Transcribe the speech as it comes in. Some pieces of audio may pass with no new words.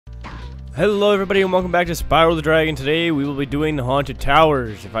Hello everybody and welcome back to Spyro the Dragon. Today we will be doing the Haunted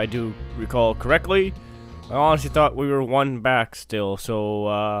Towers, if I do recall correctly. I honestly thought we were one back still, so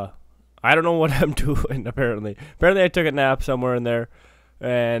I don't know what I'm doing apparently. Apparently I took a nap somewhere in there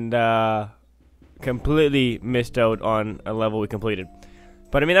and completely missed out on a level we completed.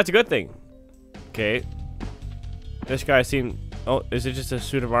 But I mean, that's a good thing. Okay. This guy seemed... Oh, is it just a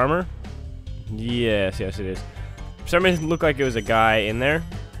suit of armor? Yes, it is. For some reason it looked like it was a guy in there.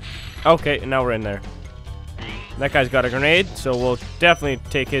 Okay, and now we're in there. That guy's got a grenade, so we'll definitely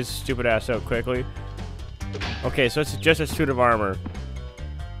take his stupid ass out quickly. Okay, so it's just a suit of armor.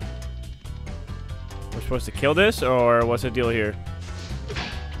 We're supposed to kill this, or what's the deal here?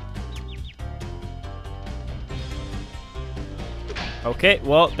 Okay,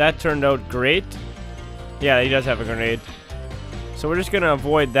 well, that turned out great. Yeah, he does have a grenade. So we're just gonna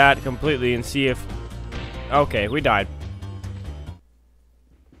avoid that completely and see if... Okay, we died.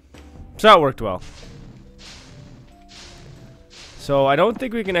 So that worked well. So I don't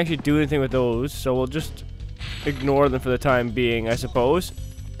think we can actually do anything with those, so we'll just ignore them for the time being, I suppose.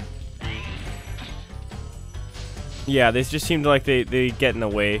 Yeah, they just seemed like they get in the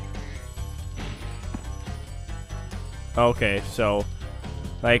way. Okay, so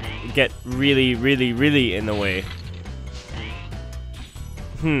like get really in the way.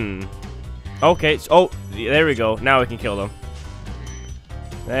 Okay, so, oh, there we go. Now we can kill them.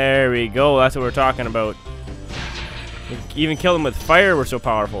 There we go, that's what we're talking about. We can even kill them with fire, we're so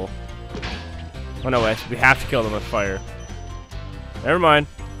powerful. Oh no, we have to kill them with fire. Never mind.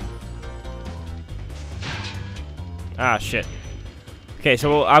 Ah, shit. Okay,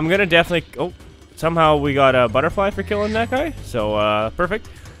 so I'm gonna definitely... Oh, somehow we got a butterfly for killing that guy. So, perfect.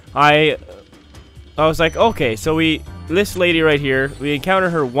 I was like, okay, so this lady right here, we encountered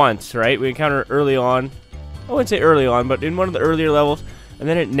her once, right? We encountered her early on. I wouldn't say early on, but in one of the earlier levels. And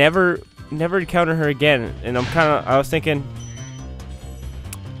then it never encountered her again, and I was thinking,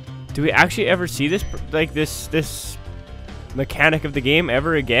 do we actually ever see this, like this mechanic of the game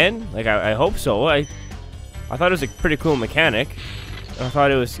ever again? Like I hope so. I thought it was a pretty cool mechanic. I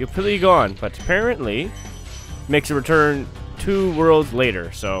thought it was completely gone, but apparently makes a return 2 worlds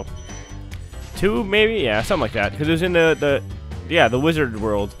later. So 2 maybe, yeah, something like that. Because it was in the wizard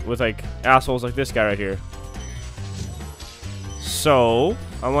world with like assholes like this guy right here. So,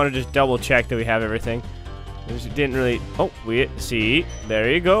 I want to just double check that we have everything. It didn't really... Oh, see,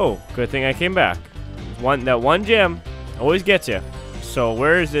 there you go. Good thing I came back. That one gem always gets you. So,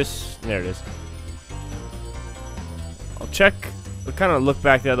 where is this? There it is. I'll check. We'll kind of look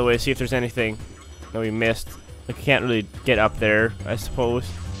back the other way, see if there's anything that we missed. Like, I can't really get up there, I suppose.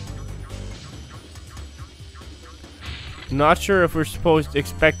 Not sure if we're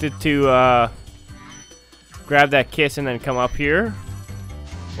expected to, grab that kiss and then come up here,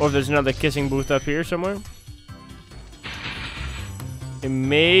 or if there's another kissing booth up here somewhere. It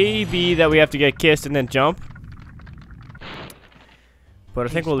may be that we have to get kissed and then jump, but I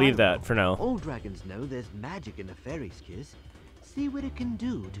think we'll leave that for now. All dragons know there's magic in a fairy's kiss. See what it can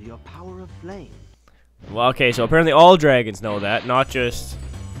do to your power of flame. Well, okay, so apparently all dragons know that, not just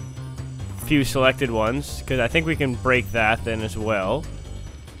a few selected ones, because I think we can break that then as well.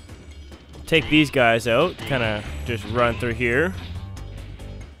 Take these guys out, kind of just run through here.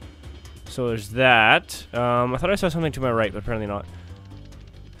 So there's that. I thought I saw something to my right, but apparently not.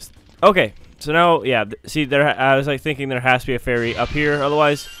 Okay, so now, yeah, see, I was like thinking there has to be a fairy up here.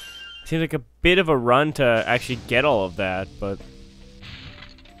 Otherwise, it seems like a bit of a run to actually get all of that, but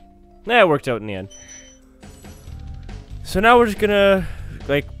it worked out in the end. So now we're just gonna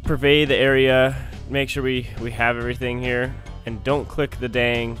like pervade the area, make sure we have everything here, and don't click the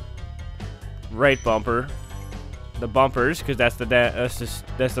dang right bumper, the bumpers, because that's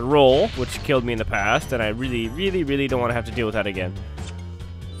the roll, which killed me in the past, and I really don't want to have to deal with that again.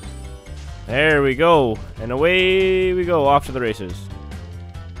 There we go, and away we go, off to the races.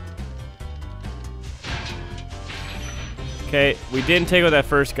 Okay, we didn't take out that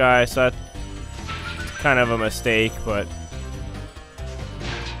first guy, so that's kind of a mistake, but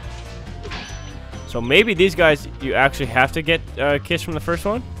so maybe these guys you actually have to get a kiss from the first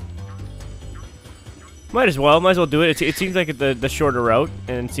one. Might as well do it. It seems like the shorter route,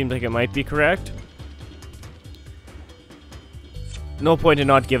 and it seems like it might be correct. No point in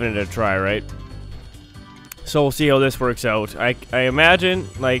not giving it a try, right? So we'll see how this works out. I imagine,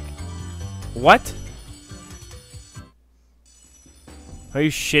 like... What? Are you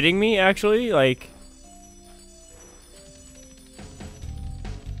shitting me, actually? Like...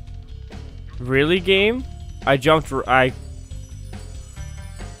 Really, game? I jumped...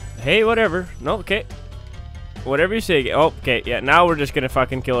 Hey, whatever. No, okay. Whatever you say. Oh, okay, yeah, now we're just gonna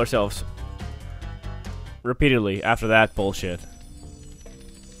fucking kill ourselves. repeatedly after that bullshit.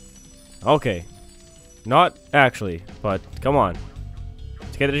 Okay. Not actually, but come on.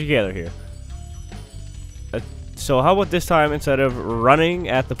 Let's get it together here. So how about this time, instead of running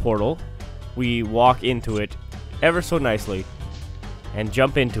at the portal, we walk into it ever so nicely and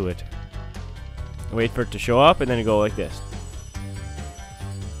jump into it. Wait for it to show up and then go like this.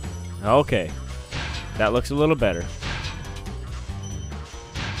 Okay. That looks a little better.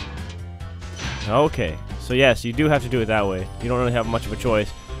 Okay. So yes, you do have to do it that way. You don't really have much of a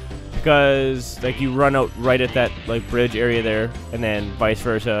choice. Because, like, you run out right at that, like, bridge area there, and then vice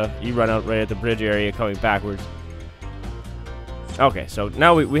versa, you run out right at the bridge area coming backwards. Okay, so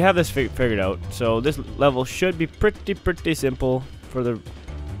now we have this figured out. So this level should be pretty simple for the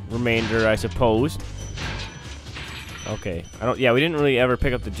remainder, I suppose. Okay, yeah, we didn't really ever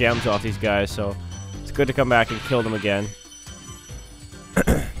pick up the gems off these guys, so it's good to come back and kill them again.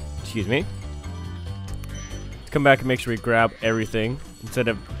 Excuse me. Let's come back and make sure we grab everything instead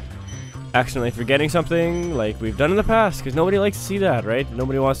of accidentally forgetting something like we've done in the past, because nobody likes to see that, right?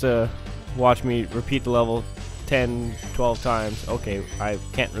 Nobody wants to watch me repeat the level 10, 12 times. Okay, I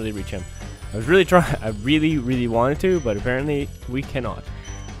can't really reach him. I was really trying. I really wanted to, but apparently we cannot.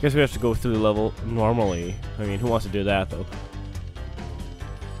 Guess we have to go through the level normally. I mean, who wants to do that, though?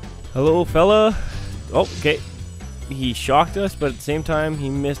 Hello, fella. Oh, okay. He shocked us, but at the same time, he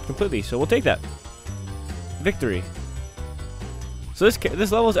missed completely, so we'll take that. Victory. So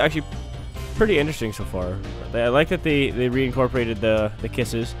this level is actually pretty interesting so far. I like that they reincorporated the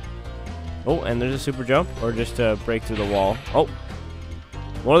kisses. Oh, and there's a super jump, or just to break through the wall. Oh,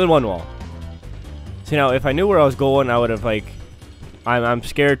 more than one wall. See, now if I knew where I was going, I would have, like, I'm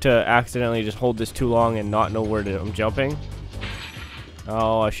scared to accidentally just hold this too long and not know where I'm jumping.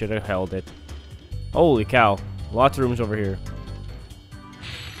 Oh, I should have held it. Holy cow, lots of rooms over here.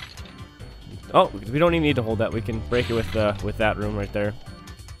 Oh, we don't even need to hold that. We can break it with that room right there.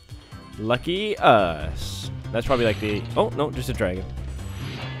 Lucky us. That's probably like the... Oh, no, just a dragon.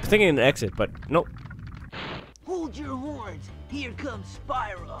 I was thinking an exit, but nope. Hold your horns. Here comes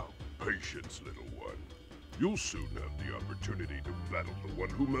Spyro. Patience, little one. You'll soon have the opportunity to battle the one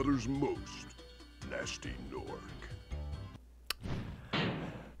who matters most. Nasty Nork.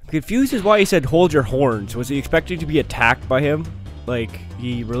 I'm confused as why he said hold your horns. Was he expecting to be attacked by him? Like,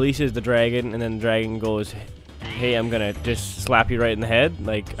 he releases the dragon, and then the dragon goes, hey, I'm gonna just slap you right in the head.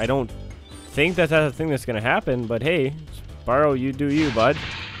 Like, I don't think that's a thing that's gonna happen, but hey, Spyro, you do you, bud.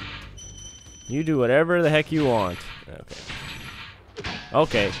 You do whatever the heck you want. Okay.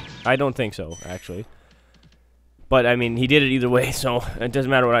 Okay, I don't think so, actually. But, I mean, he did it either way, so it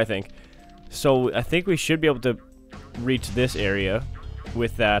doesn't matter what I think. So, I think we should be able to reach this area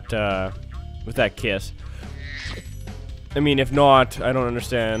with that kiss. I mean, if not, I don't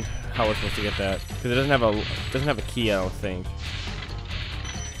understand how we're supposed to get that, because it doesn't have a key, I don't think.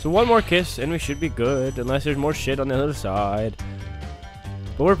 So one more kiss and we should be good, unless there's more shit on the other side.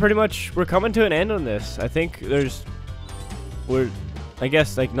 But we're coming to an end on this. I think I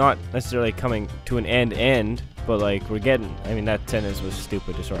guess, like, not necessarily coming to an end, but like I mean, that sentence was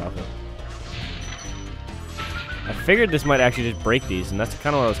stupid to start off with. I figured this might actually just break these, and that's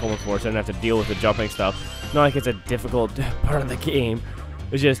kind of what I was hoping for, so I didn't have to deal with the jumping stuff. Not like it's a difficult part of the game.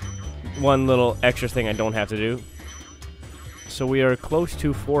 It's just one little extra thing I don't have to do. So we are close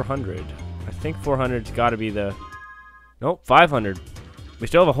to 400. I think 400's got to be the... Nope, 500. We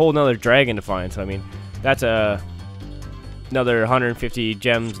still have a whole nother dragon to find, so I mean, that's another 150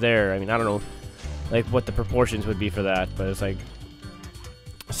 gems there. I mean, I don't know, like, what the proportions would be for that, but it's like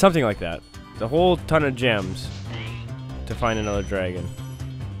something like that. It's a whole ton of gems to find another dragon.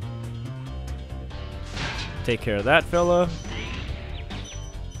 Take care of that fella.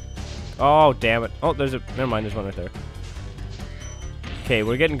 Oh, damn it. Oh, never mind, there's one right there. Okay,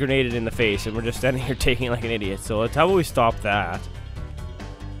 we're getting grenaded in the face, and we're just standing here taking it like an idiot. So how about we stop that?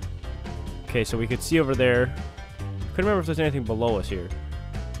 Okay, so we could see over there. Couldn't remember if there's anything below us here.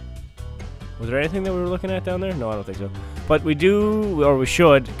 Was there anything that we were looking at down there? No, I don't think so. But we do, or we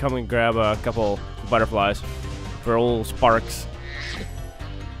should, come and grab a couple butterflies for old Sparks.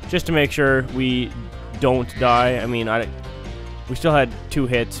 Just to make sure we don't die. I mean, we still had 2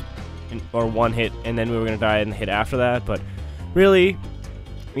 hits, or 1 hit, and then we were going to die in the hit after that. But really,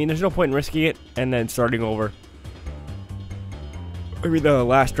 I mean, there's no point in risking it and then starting over. I mean, the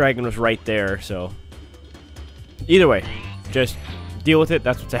last dragon was right there, so... Either way, just deal with it.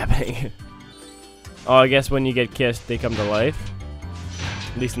 That's what's happening. Oh, I guess when you get kissed, they come to life.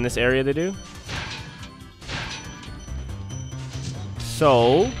 At least in this area they do.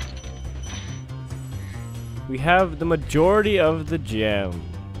 So... we have the majority of the gems.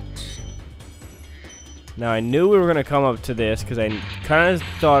 Now, I knew we were going to come up to this because I kind of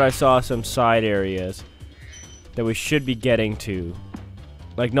thought I saw some side areas that we should be getting to.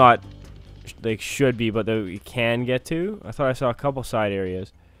 Like, not, like, should be, but that we can get to. I thought I saw a couple side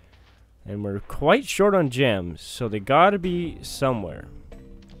areas. And we're quite short on gems, so they gotta be somewhere.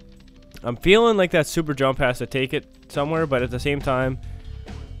 I'm feeling like that super jump has to take it somewhere, but at the same time,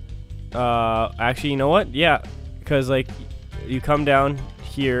 actually, you know what? Yeah, because, like, you come down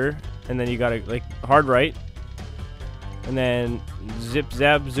here, and then you gotta, like, hard right, and then zip,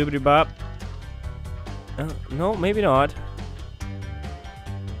 zap, zoobity bop. No, maybe not.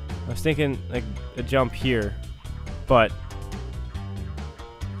 I was thinking, like, a jump here, but...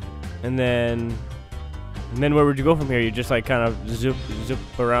 And then where would you go from here? You just, like, kind of zip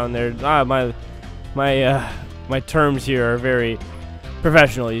around there. My terms here are very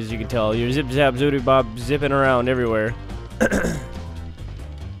professional, as you can tell. You're zip, zap, zoobity bop, zipping around everywhere.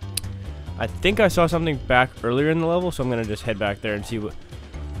 I think I saw something back earlier in the level, so I'm gonna just head back there and see what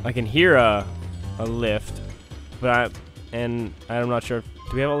I can hear. A lift, but I'm not sure.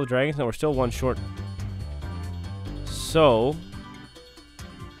 Do we have all the dragons? No, we're still one short. So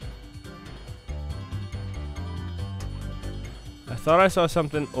I thought I saw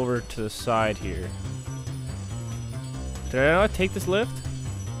something over to the side here. Did I not take this lift?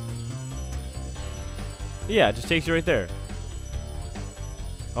 Yeah, it just takes you right there.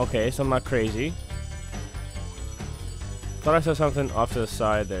 Okay, so I'm not crazy. Thought I saw something off to the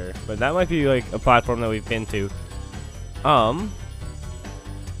side there, but that might be like a platform that we've been to.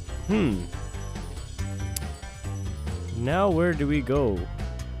 Now where do we go?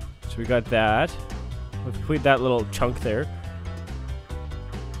 So we got that. We've completed that little chunk there.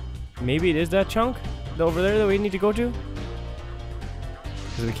 Maybe it is that chunk over there that we need to go to?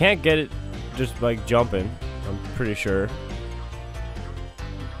 Because we can't get it just like jumping, I'm pretty sure.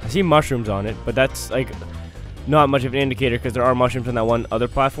 I see mushrooms on it, but that's like not much of an indicator because there are mushrooms on that one other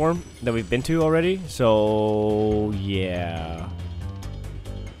platform that we've been to already. So yeah,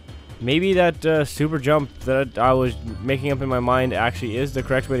 maybe that super jump that I was making up in my mind actually is the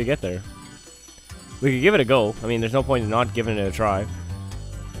correct way to get there. We could give it a go. I mean, there's no point in not giving it a try.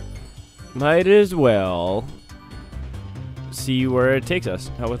 Might as well see where it takes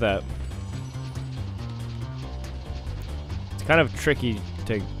us. How about that? It's kind of tricky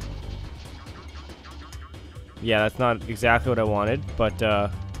to... Yeah, that's not exactly what I wanted, but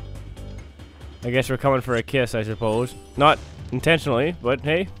I guess we're coming for a kiss, I suppose. Not intentionally, but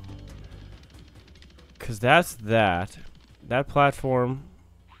hey. Because that's that. That platform...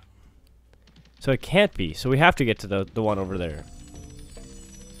 So it can't be. So we have to get to the one over there.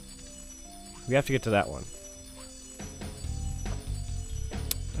 We have to get to that one.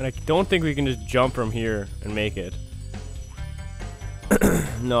 And I don't think we can just jump from here and make it.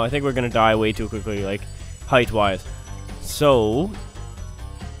 No, I think we're gonna die way too quickly, like, height-wise. So...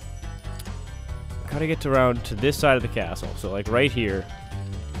 gotta get around to this side of the castle. So, like, right here.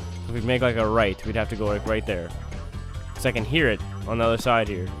 If we make, like, a right, we'd have to go, like, right there. Because I can hear it on the other side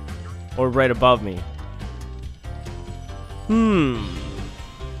here. Or right above me.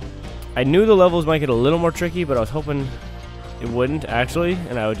 I knew the levels might get a little more tricky, but I was hoping it wouldn't, actually,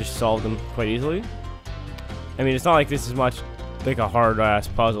 and I would just solve them quite easily. I mean, it's not like this is much like a hard-ass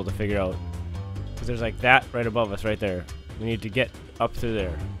puzzle to figure out. Because there's like that right above us, right there. We need to get up through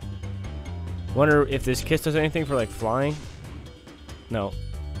there. Wonder if this kiss does anything for, like, flying? No.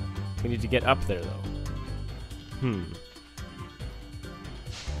 We need to get up there, though.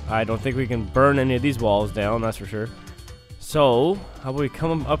 I don't think we can burn any of these walls down, that's for sure. So, how about we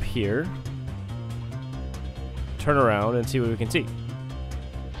come up here, turn around, and see what we can see.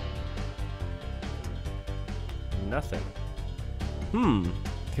 Nothing. Can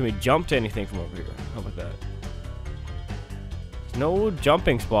we jump to anything from over here? How about that? There's no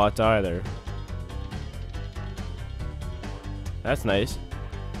jumping spots either. That's nice.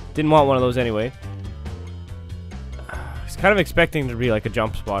 Didn't want one of those anyway. I was kind of expecting there to be like a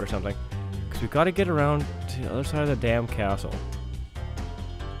jump spot or something. Because we got to get around to the other side of the damn castle.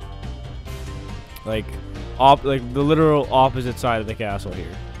 Like the literal opposite side of the castle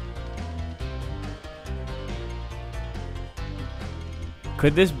here.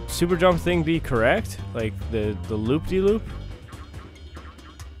 Could this super jump thing be correct? Like the loop-de-loop?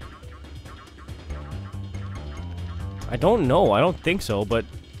 I don't know. I don't think so, but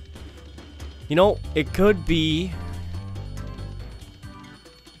you know, it could be.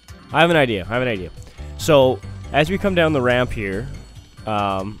 I have an idea. So, as we come down the ramp here,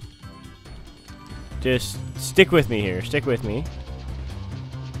 just stick with me here. Stick with me.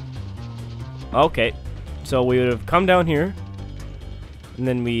 Okay. So we would have come down here, and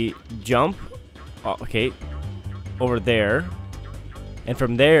then we jump Okay, over there. And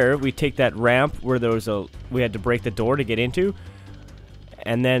from there, we take that ramp where there was we had to break the door to get into.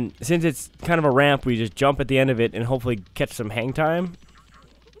 And then, since it's kind of a ramp, we just jump at the end of it and hopefully catch some hang time.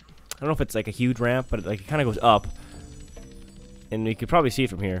 I don't know if it's like a huge ramp, but it kind of goes up. And you could probably see it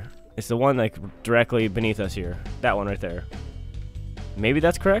from here. It's the one like directly beneath us here. That one right there. Maybe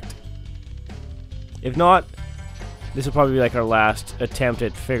that's correct? If not, this will probably be like our last attempt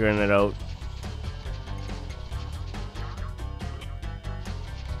at figuring it out.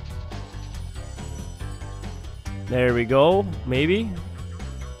 There we go. Maybe.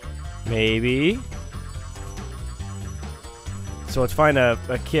 Maybe. So let's find a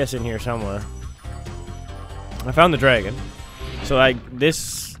kiss in here somewhere. I found the dragon. So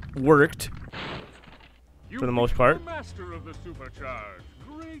this worked for the most part. Master of the supercharge.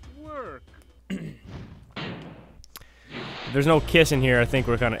 Great work. If there's no kiss in here, I think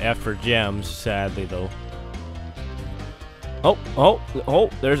we're kind of F for gems, sadly though. Oh,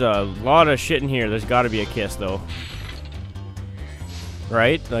 there's a lot of shit in here. There's got to be a kiss though.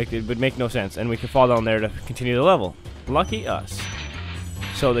 Right? Like, it would make no sense. And we could fall down there to continue the level. Lucky us.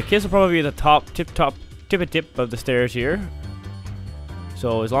 So the kiss will probably be at the top, tip of the stairs here.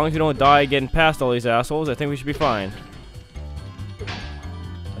 So as long as we don't die getting past all these assholes, I think we should be fine.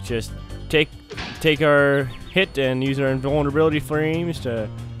 Let's just take our hit and use our invulnerability frames to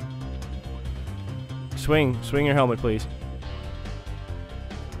swing your helmet, please.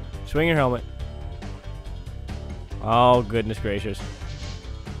 Swing your helmet. Oh, goodness gracious.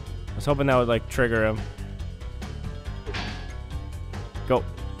 I was hoping that would, like, trigger him. Go.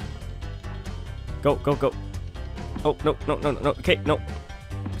 Go, go, go. Oh, no, no, no, no. Okay, no.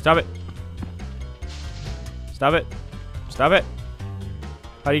 Stop it. Stop it. Stop it.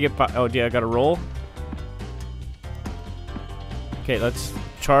 How do you get... Oh, yeah, I gotta roll. Okay, let's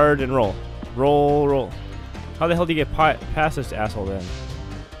charge and roll. Roll, roll. How the hell do you get past this asshole then?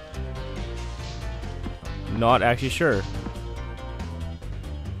 Not actually sure.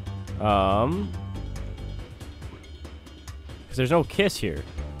 Because there's no kiss here.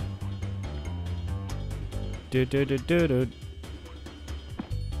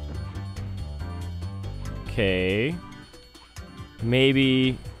 Okay.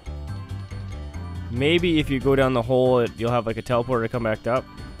 Maybe if you go down the hole, you'll have like a teleporter to come back up.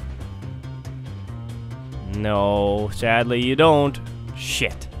 No, sadly you don't.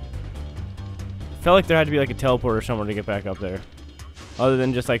 Shit. Felt like there had to be like a teleporter somewhere to get back up there. Other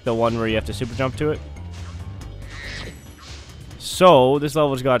than just like the one where you have to super jump to it. So, this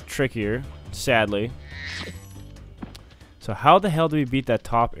level's got trickier, sadly. So how the hell do we beat that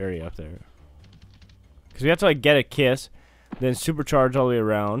top area up there? Because we have to like get a kiss, then supercharge all the way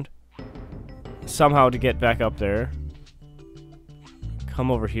around. Somehow to get back up there. Come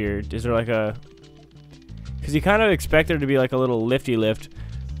over here. Is there like a... Because you kind of expect there to be like a little lifty lift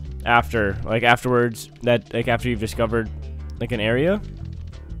afterwards, that like after you've discovered like an area,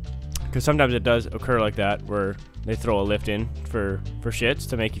 because sometimes it does occur like that where they throw a lift in for shits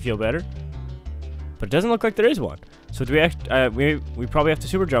to make you feel better, but it doesn't look like there is one. So do we probably have to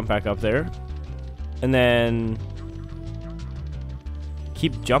super jump back up there and then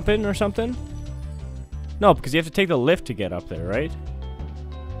keep jumping or something? No, because you have to take the lift to get up there, right?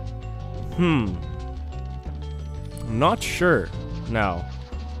 I'm not sure now.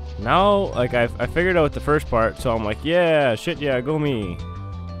 Now, like, I figured out the first part, so I'm like, yeah, shit, yeah, go me.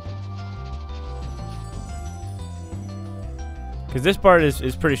 Because this part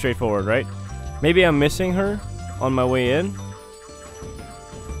is pretty straightforward, right? Maybe I'm missing her on my way in.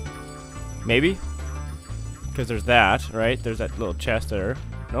 Maybe. Because there's that, right? There's that little chest there.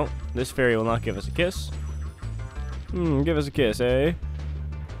 Nope, this fairy will not give us a kiss. Give us a kiss, eh?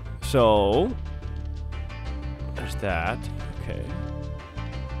 So, there's that. Okay.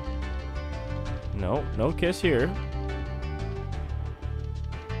 No, no kiss here.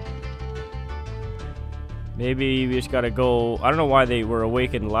 Maybe we just gotta go. I don't know why they were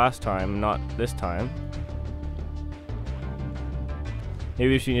awakened last time, not this time.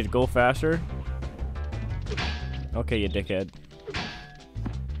 Maybe we just need to go faster. Okay, you dickhead.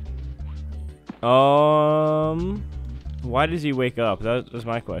 Why does he wake up? That's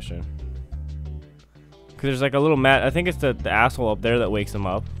my question. Because there's like a little mat. I think it's the asshole up there that wakes him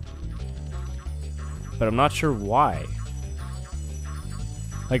up. But I'm not sure why.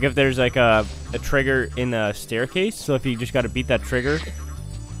 Like if there's like a trigger in the staircase, so if you just gotta beat that trigger,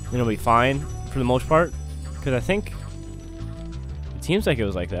 then it'll be fine for the most part. Because I think it seems like it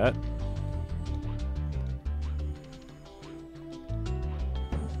was like that.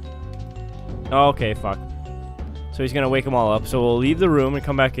 Oh, okay, fuck. So he's gonna wake them all up. So we'll leave the room and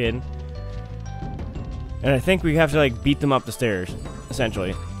come back in. And I think we have to like beat them up the stairs,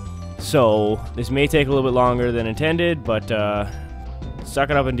 essentially. So this may take a little bit longer than intended, but suck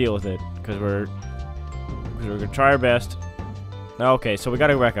it up and deal with it, because we're gonna try our best. Okay, so we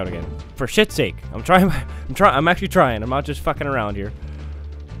gotta go back out again. For shit's sake, I'm actually trying. I'm not just fucking around here.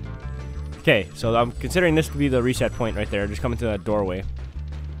 Okay, so I'm considering this to be the reset point right there. Just coming to that doorway.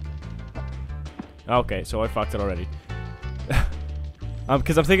 Okay, so I fucked it already.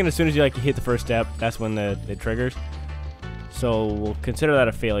 Because I'm thinking as soon as you like hit the first step, that's when it triggers. So we'll consider that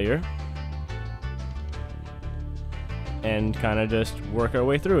a failure. And kind of just work our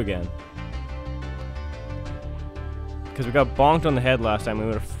way through again. Because we got bonked on the head last time. We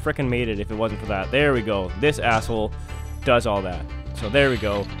would have frickin' made it if it wasn't for that. There we go. This asshole does all that. So there we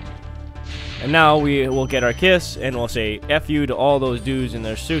go. And now we will get our kiss, and we'll say F you to all those dudes in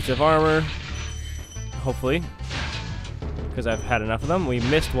their suits of armor. Hopefully. Because I've had enough of them. We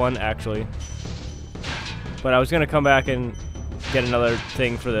missed one, actually. But I was going to come back and get another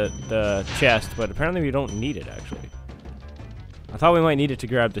thing for the chest, but apparently we don't need it, actually. I thought we might need it to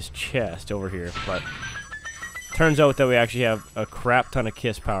grab this chest over here, but turns out that we actually have a crap ton of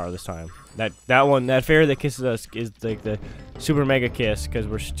kiss power this time. That fairy that kisses us is like the super mega kiss, because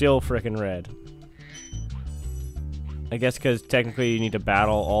we're still frickin' red. I guess because technically you need to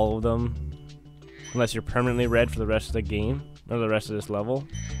battle all of them, unless you're permanently red for the rest of the game, or the rest of this level.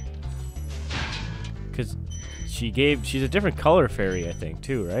 Because she's a different color fairy, I think,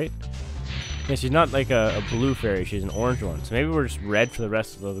 too, right? Yeah, she's not like a blue fairy, she's an orange one. So maybe we're just red for the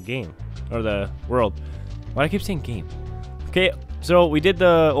rest of the game, or the world. Why do I keep saying game? Okay, so we did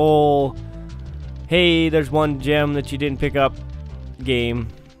the old, hey, there's one gem that you didn't pick up game,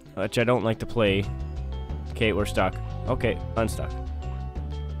 which I don't like to play. Okay, we're stuck. Okay, unstuck.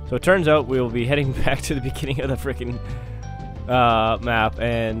 So it turns out we will be heading back to the beginning of the freaking map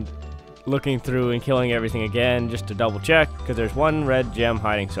and looking through and killing everything again just to double check, because there's one red gem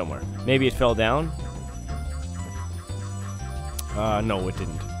hiding somewhere. Maybe it fell down? No, it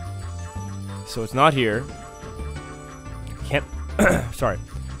didn't. So it's not here. Can't, sorry.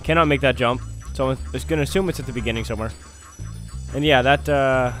 Cannot make that jump. So I'm just gonna assume it's at the beginning somewhere. And yeah,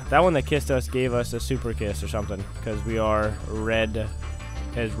 that one that kissed us gave us a super kiss or something, because we are red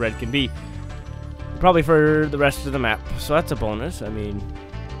as red can be. Probably for the rest of the map. So that's a bonus. I mean,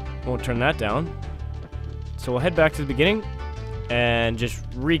 won't turn that down. So we'll head back to the beginning and just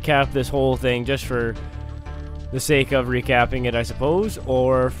recap this whole thing, just for the sake of recapping it, I suppose,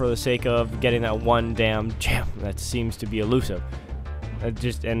 or for the sake of getting that one damn gem that seems to be elusive.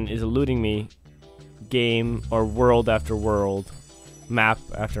 And is eluding me game or world after world, map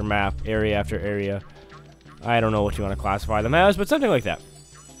after map, area after area. I don't know what you want to classify them as, but something like that.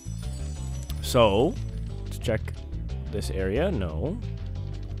 So, let's check this area. No.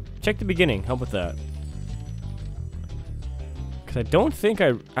 Check the beginning. Help with that. Because I don't think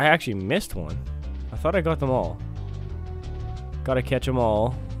I actually missed one. I thought I got them all. Gotta catch them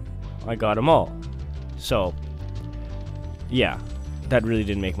all. I got them all. So, yeah. That really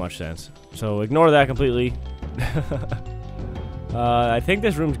didn't make much sense. So, ignore that completely. I think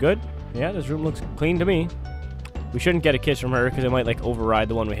this room's good. Yeah, this room looks clean to me. We shouldn't get a kiss from her, because it might, like, override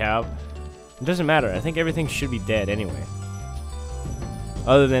the one we have. It doesn't matter. I think everything should be dead anyway.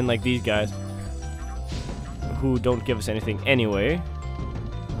 Other than, like, these guys, who don't give us anything anyway.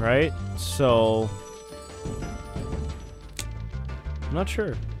 Right? So, I'm not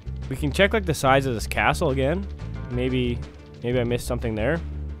sure. We can check, like, the size of this castle again. Maybe I missed something there.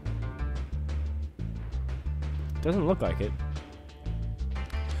 Doesn't look like it.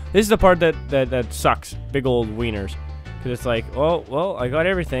 This is the part that sucks. Big old wieners. Because it's like, oh, well, I got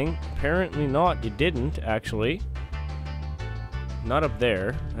everything. Apparently not. You didn't, actually. Not up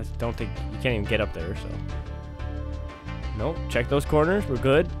there. I don't think... You can't even get up there, so... Nope. Check those corners. We're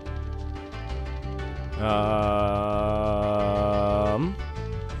good.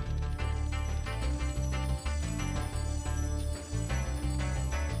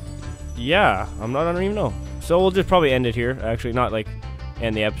 Yeah. I don't even know. So we'll just probably end it here. Actually, not like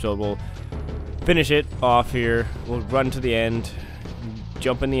end the episode. We'll finish it off here. We'll run to the end.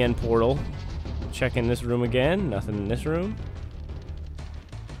 Jump in the end portal. Check in this room again. Nothing in this room.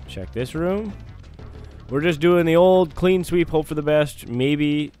 Check this room. We're just doing the old clean sweep, hope for the best.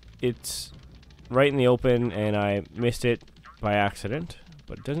 Maybe it's right in the open and I missed it by accident.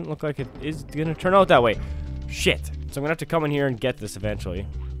 But it doesn't look like it is going to turn out that way. Shit. So I'm going to have to come in here and get this eventually.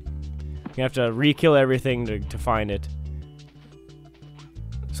 I'm going to have to re-kill everything to find it.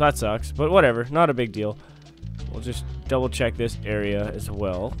 So that sucks. But whatever. Not a big deal. We'll just double check this area as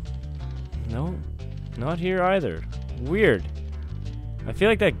well. No. Not here either. Weird. I feel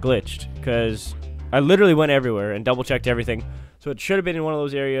like that glitched, because I literally went everywhere and double checked everything. So it should have been in one of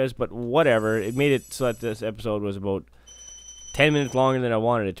those areas, but whatever. It made it so that this episode was about 10 minutes longer than I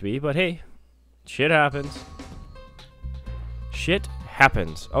wanted it to be. But hey, shit happens. Shit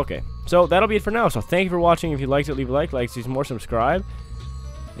happens. Okay, so that'll be it for now. So thank you for watching. If you liked it, leave a like, see some more, subscribe.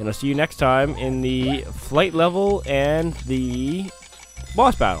 And I'll see you next time in the flight level and the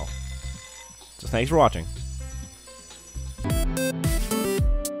boss battle. So thanks for watching.